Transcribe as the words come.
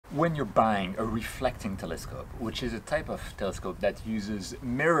When you're buying a reflecting telescope, which is a type of telescope that uses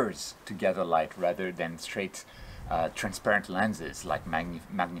mirrors to gather light rather than straight transparent lenses like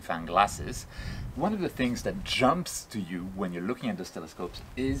magnifying glasses, one of the things that jumps to you when you're looking at those telescopes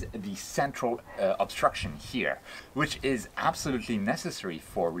is the central obstruction here, which is absolutely necessary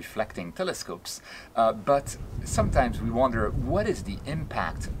for reflecting telescopes. But sometimes we wonder, what is the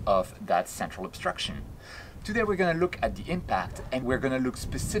impact of that central obstruction? Today we're going to look at the impact, and we're going to look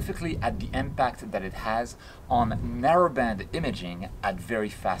specifically at the impact that it has on narrowband imaging at very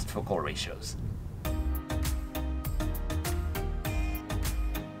fast focal ratios.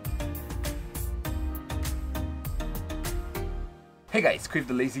 Hey guys, Quiff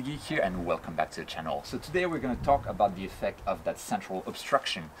the Lazy Geek here, and welcome back to the channel. So today we're going to talk about the effect of that central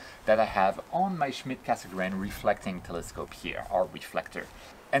obstruction that I have on my Schmidt-Cassegrain reflecting telescope here, our reflector.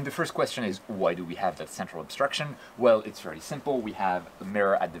 And the first question is, why do we have that central obstruction? Well, it's very simple. We have a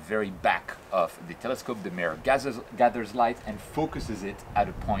mirror at the very back of the telescope. The mirror gathers light and focuses it at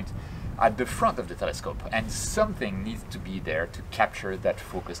a point at the front of the telescope, and something needs to be there to capture that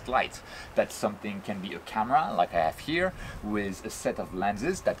focused light. That something can be a camera, like I have here, with a set of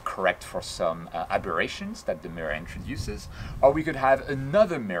lenses that correct for some aberrations that the mirror introduces, or we could have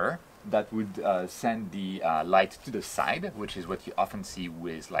another mirror that would send the light to the side, which is what you often see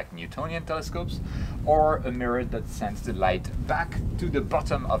with like Newtonian telescopes, or a mirror that sends the light back to the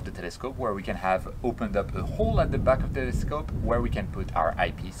bottom of the telescope, where we can have opened up a hole at the back of the telescope where we can put our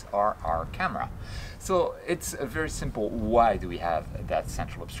eyepiece or our camera. So it's a very simple, why do we have that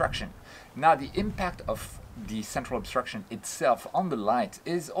central obstruction? Now, the impact of the central obstruction itself on the light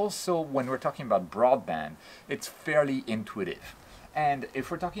is also, when we're talking about broadband, it's fairly intuitive. And if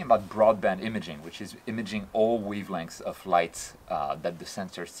we're talking about broadband imaging, which is imaging all wavelengths of light that the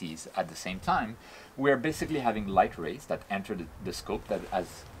sensor sees at the same time, we're basically having light rays that enter the scope that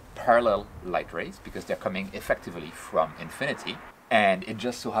has parallel light rays, because they're coming effectively from infinity. And it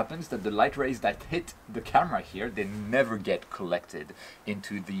just so happens that the light rays that hit the camera here, they never get collected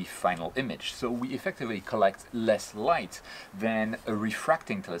into the final image. So we effectively collect less light than a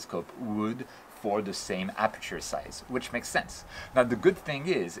refracting telescope would for the same aperture size, which makes sense. Now, the good thing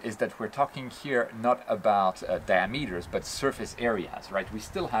is that we're talking here not about diameters, but surface areas, right? We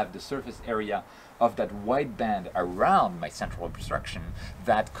still have the surface area of that white band around my central obstruction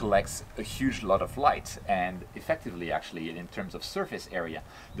that collects a huge lot of light. And effectively, actually, in terms of surface area,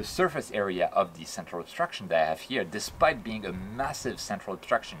 the surface area of the central obstruction that I have here, despite being a massive central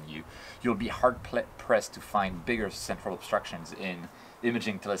obstruction, you'll be hard-pressed to find bigger central obstructions in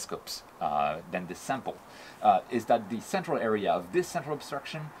imaging telescopes than this sample, is that the central area of this central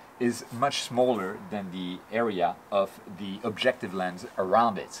obstruction is much smaller than the area of the objective lens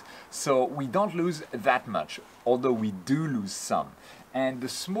around it. So we don't lose that much, although we do lose some. And the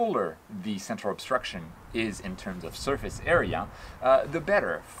smaller the central obstruction is in terms of surface area, the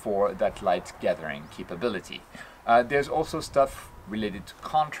better for that light gathering capability. There's also stuff related to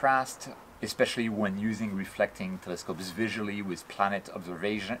contrast, especially when using reflecting telescopes visually with planet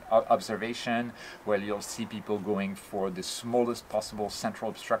observation, where you'll see people going for the smallest possible central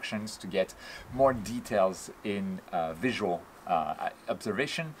obstructions to get more details in visual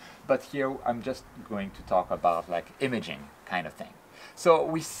observation. But here I'm just going to talk about like imaging kind of thing. So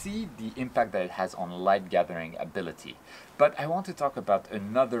we see the impact that it has on light gathering ability. But I want to talk about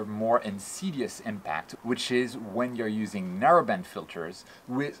another more insidious impact, which is when you're using narrowband filters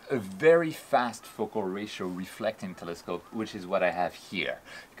with a very fast focal ratio reflecting telescope, which is what I have here.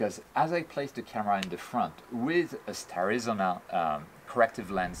 Because as I place the camera in the front with a Starizona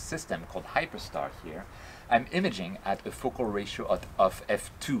corrective lens system called Hyperstar here, I'm imaging at a focal ratio of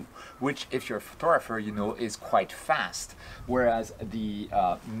f2, which, if you're a photographer, you know is quite fast. Whereas the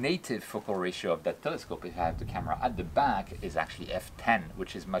native focal ratio of that telescope, if I have the camera at the back, is actually f10,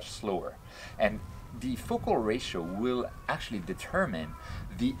 which is much slower. And the focal ratio will actually determine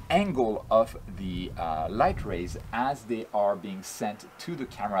the angle of the light rays as they are being sent to the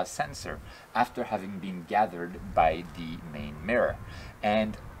camera sensor after having been gathered by the main mirror.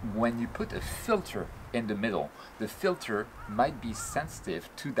 And when you put a filter in the middle, the filter might be sensitive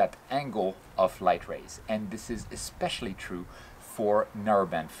to that angle of light rays, and this is especially true for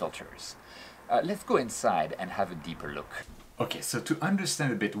narrowband filters. Let's go inside and have a deeper look. Okay, so to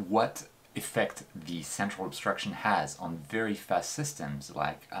understand a bit what effect the central obstruction has on very fast systems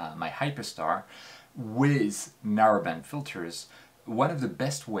like my Hyperstar with narrowband filters, one of the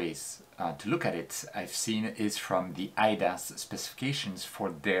best ways to look at it, I've seen, is from the IDAS specifications for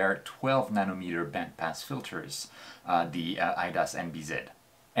their 12 nanometer bandpass filters, the IDAS NBZ.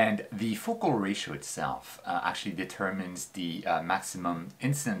 And the focal ratio itself actually determines the maximum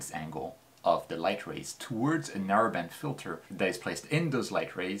incidence angle of the light rays towards a narrowband filter that is placed in those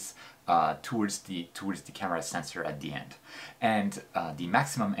light rays towards the camera sensor at the end. And the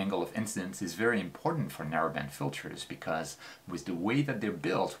maximum angle of incidence is very important for narrowband filters because with the way that they're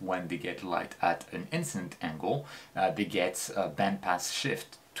built, when they get light at an incident angle, they get a bandpass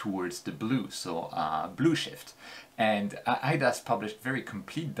shift towards the blue, so blue shift. And IDAS published very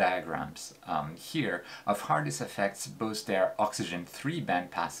complete diagrams here of how this affects both their oxygen 3 band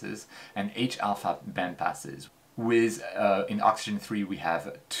passes and H-alpha band passes. With in oxygen 3 we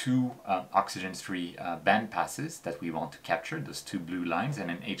have two oxygen 3 band passes that we want to capture, those two blue lines, and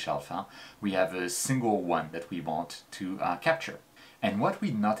in H-alpha we have a single one that we want to capture. And what we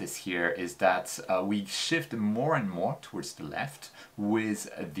notice here is that we shift more and more towards the left with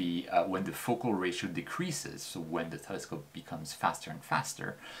the when the focal ratio decreases, so when the telescope becomes faster and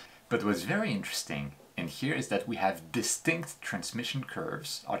faster. But what's very interesting in here is that we have distinct transmission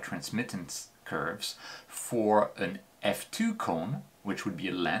curves, or transmittance curves, for an f2 cone, which would be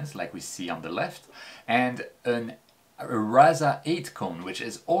a lens like we see on the left, and a RASA 8 cone, which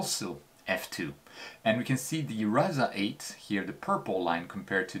is also f2. And we can see the RASA 8 here, the purple line,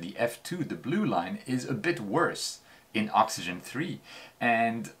 compared to the f2, the blue line, is a bit worse in oxygen 3,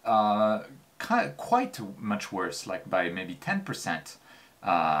 and quite much worse, like by maybe 10%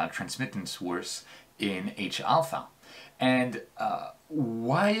 transmittance worse in H-alpha. And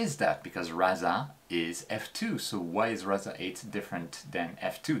why is that? Because RASA is f2, so why is RASA 8 different than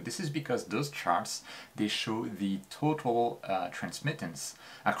f2? This is because those charts, they show the total transmittance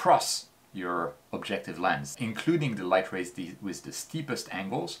across your objective lens, including the light rays with the steepest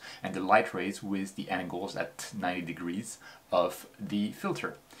angles and the light rays with the angles at 90 degrees of the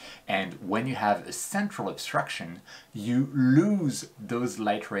filter. And when you have a central obstruction, you lose those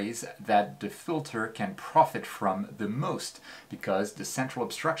light rays that the filter can profit from the most, because the central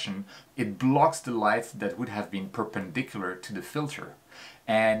obstruction, it blocks the light that would have been perpendicular to the filter.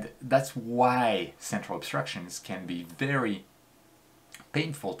 And that's why central obstructions can be very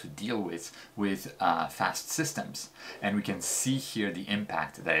painful to deal with fast systems. And we can see here the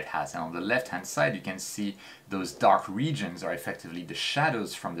impact that it has. And on the left hand side you can see those dark regions are effectively the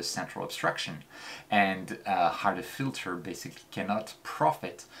shadows from the central obstruction, and how the filter basically cannot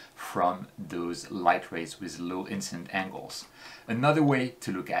profit from those light rays with low incident angles. Another way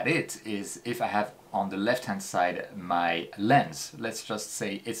to look at it is if I have on the left hand side my lens, let's just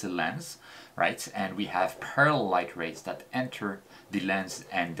say it's a lens, right, and we have parallel light rays that enter the lens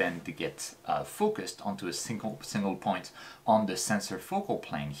and then they get focused onto a single point on the sensor focal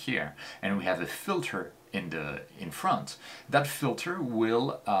plane here, and we have a filter in front. That filter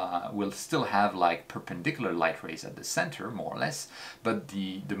will still have like perpendicular light rays at the center, more or less, but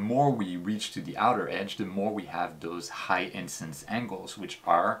the more we reach to the outer edge, the more we have those high incidence angles, which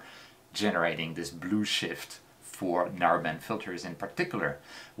are generating this blue shift for narrowband filters in particular.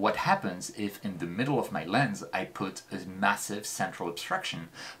 What happens if in the middle of my lens I put a massive central obstruction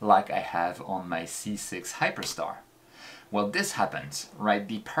like I have on my C6 Hyperstar? Well, this happens, right?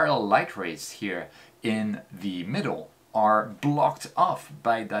 The parallel light rays here in the middle are blocked off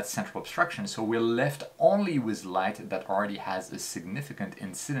by that central obstruction, so we're left only with light that already has a significant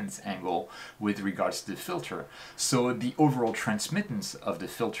incidence angle with regards to the filter. So the overall transmittance of the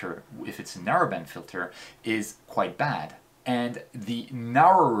filter, if it's a narrowband filter, is quite bad. And the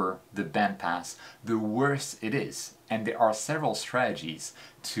narrower the bandpass, the worse it is. And there are several strategies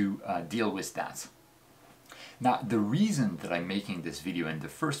to deal with that. Now, the reason that I'm making this video in the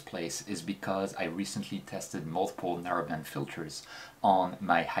first place is because I recently tested multiple narrowband filters on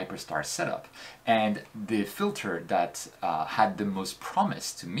my Hyperstar setup, and the filter that had the most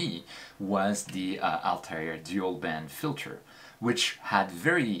promise to me was the Altair dual band filter, which had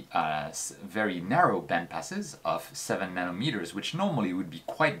very narrow band passes of 7 nanometers, which normally would be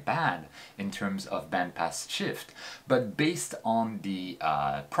quite bad in terms of bandpass shift. But based on the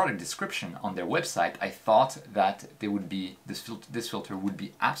product description on their website, I thought that they would be this filter would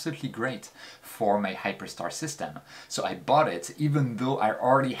be absolutely great for my Hyperstar system. So I bought it, even though I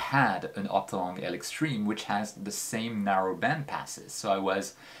already had an Optolong L-eXtreme, which has the same narrow band passes. So I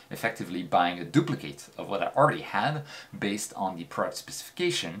was effectively buying a duplicate of what I already had based on the product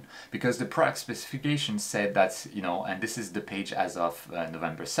specification, because the product specification said that, you know, and this is the page as of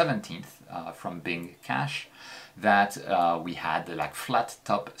November 17th from Bing Cache, that we had the like flat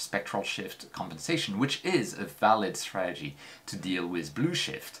top spectral shift compensation, which is a valid strategy to deal with blue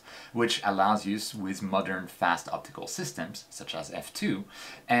shift, which allows use with modern fast optical systems such as f2.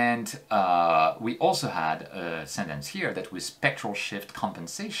 And we also had a sentence here that with spectral shift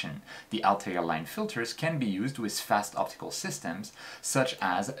compensation, the Altair line filters can be used with fast optical systems such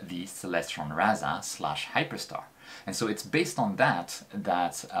as the Celestron RASA/Hyperstar. And so it's based on that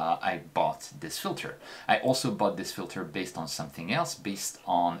I bought this filter. I also bought this filter based on something else, based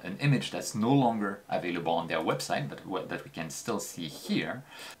on an image that's no longer available on their website, but that we can still see here.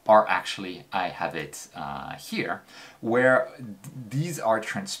 Or actually, I have it here, where these are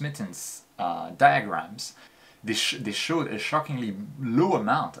transmittance diagrams. They showed a shockingly low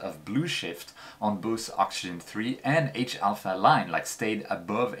amount of blue shift on both oxygen 3 and H-alpha line, like stayed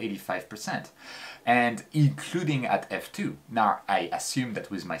above 85%, and including at f2. Now, I assumed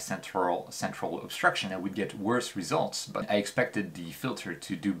that with my central obstruction I would get worse results, but I expected the filter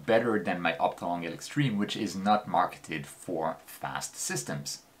to do better than my Optolong L-eXtreme, which is not marketed for fast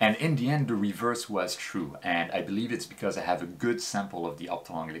systems. And in the end, the reverse was true, and I believe it's because I have a good sample of the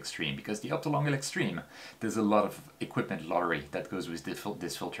Optolong L-eXtreme, because the Optolong L-eXtreme, there's a lot of equipment lottery that goes with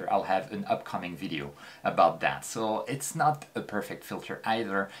this filter. I'll have an upcoming video about that. So it's not a perfect filter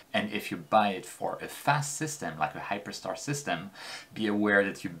either, and if you buy it for a fast system, like a Hyperstar system, be aware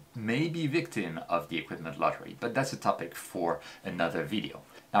that you may be victim of the equipment lottery, but that's a topic for another video.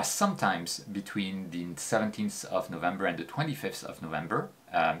 Now, sometimes between the 17th of November and the 25th of November,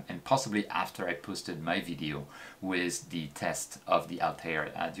 and possibly after I posted my video with the test of the Altair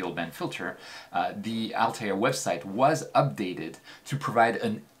dual band filter, the Altair website was updated to provide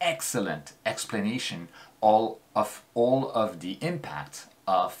an excellent explanation all of the impact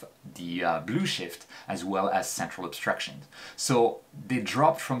of the blue shift as well as central obstruction. So they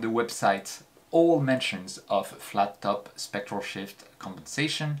dropped from the website all mentions of flat top spectral shift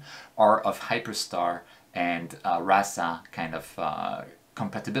compensation or of Hyperstar and RASA kind of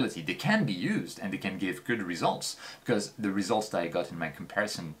compatibility. They can be used and they can give good results, because the results that I got in my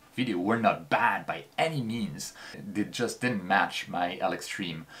comparison video were not bad by any means. They just didn't match my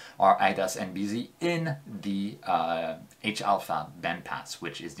L-eXtreme or IDAS NBZ in the H-alpha bandpass,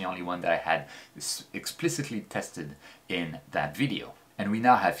 which is the only one that I had explicitly tested in that video. And we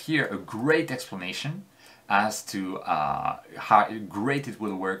now have here a great explanation as to how great it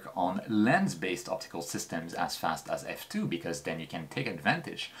will work on lens-based optical systems as fast as f2, because then you can take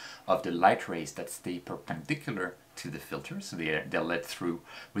advantage of the light rays that stay perpendicular to the filter, so they're let through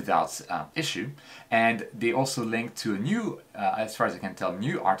without issue. And they also link to a new, as far as I can tell,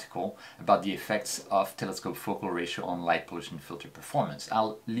 new article about the effects of telescope focal ratio on light pollution filter performance.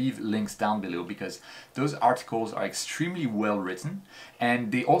 I'll leave links down below because those articles are extremely well written,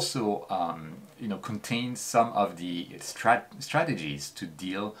 and they also contain some of the strategies to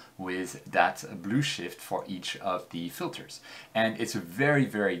deal with that blue shift for each of the filters. And it's a very,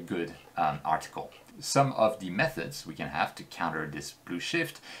 very good article. Some of the methods we can have to counter this blue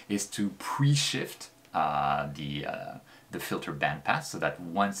shift is to pre-shift the filter bandpass, so that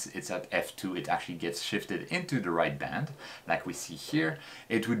once it's at f2 it actually gets shifted into the right band, like we see here.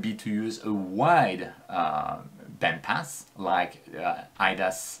 It would be to use a wide bandpass, like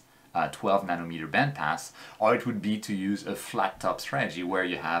IDAS 12 nanometer bandpass, or it would be to use a flat top strategy where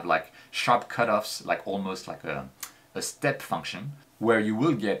you have like sharp cutoffs, like almost like a step function, where you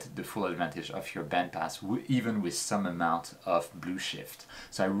will get the full advantage of your bandpass even with some amount of blue shift.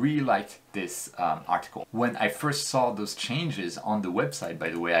 So I really liked this article. When I first saw those changes on the website, by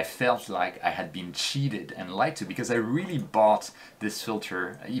the way, I felt like I had been cheated and lied to, because I really bought this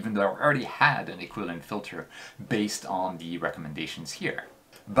filter even though I already had an equivalent filter based on the recommendations here.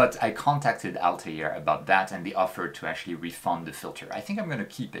 But I contacted Altair about that, and they offered to actually refund the filter. I think I'm going to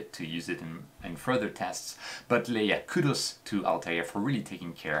keep it to use it in further tests. But yeah, kudos to Altair for really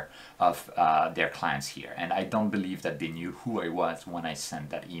taking care of their clients here. And I don't believe that they knew who I was when I sent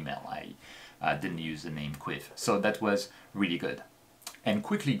that email. I didn't use the name Quiv. So that was really good. And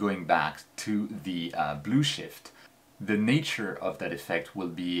quickly going back to the blue shift, the nature of that effect will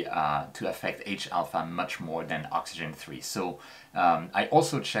be to affect H-alpha much more than oxygen 3. So I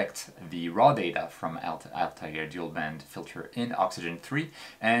also checked the raw data from Altair dual band filter in oxygen 3,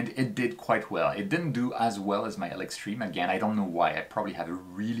 and it did quite well. It didn't do as well as my L-eXtreme. Again, I don't know why. I probably have a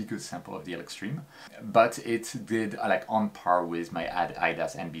really good sample of the L-eXtreme, but it did like on par with my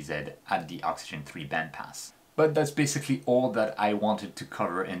IDAS NBZ at the oxygen 3 bandpass. But that's basically all that I wanted to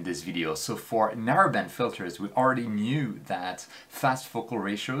cover in this video. So for narrowband filters, we already knew that fast focal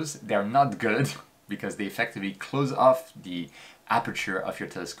ratios, they're not good because they effectively close off the aperture of your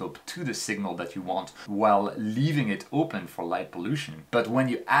telescope to the signal that you want while leaving it open for light pollution. But when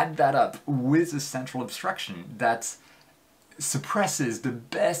you add that up with a central obstruction that suppresses the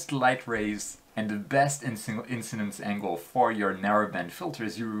best light rays and the best incidence angle for your narrowband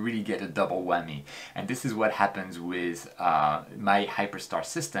filters, you really get a double whammy. And this is what happens with my Hyperstar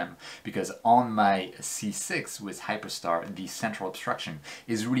system, because on my C6 with Hyperstar, the central obstruction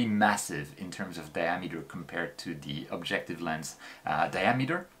is really massive in terms of diameter compared to the objective lens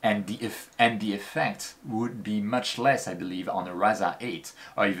diameter, and the effect would be much less, I believe, on a RASA 8,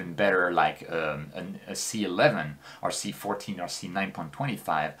 or even better like a C11 or C14 or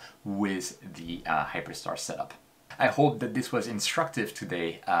C9.25 with the Hyperstar setup. I hope that this was instructive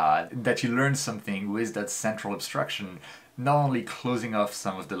today, that you learned something with that central obstruction, not only closing off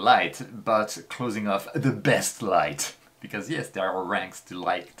some of the light, but closing off the best light. Because yes, there are ranks to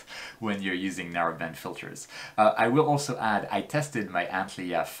light when you're using narrowband filters. I will also add, I tested my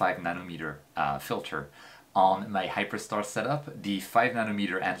Antlia 5nm filter on my Hyperstar setup. The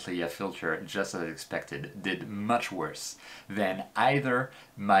 5nm Antlia filter, just as expected, did much worse than either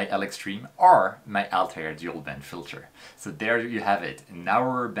my L-eXtreme or my Altair dual band filter. So there you have it.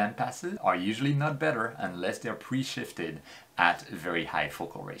 Narrower band passes are usually not better unless they're pre-shifted at very high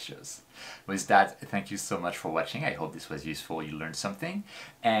focal ratios. With that, thank you so much for watching. I hope this was useful, you learned something.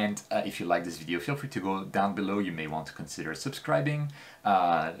 And if you like this video, feel free to go down below. You may want to consider subscribing,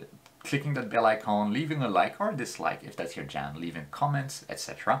 clicking that bell icon, leaving a like or a dislike if that's your jam, leaving comments,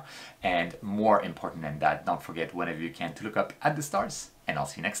 etc. And more important than that, don't forget whenever you can to look up at the stars, and I'll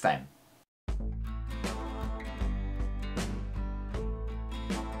see you next time.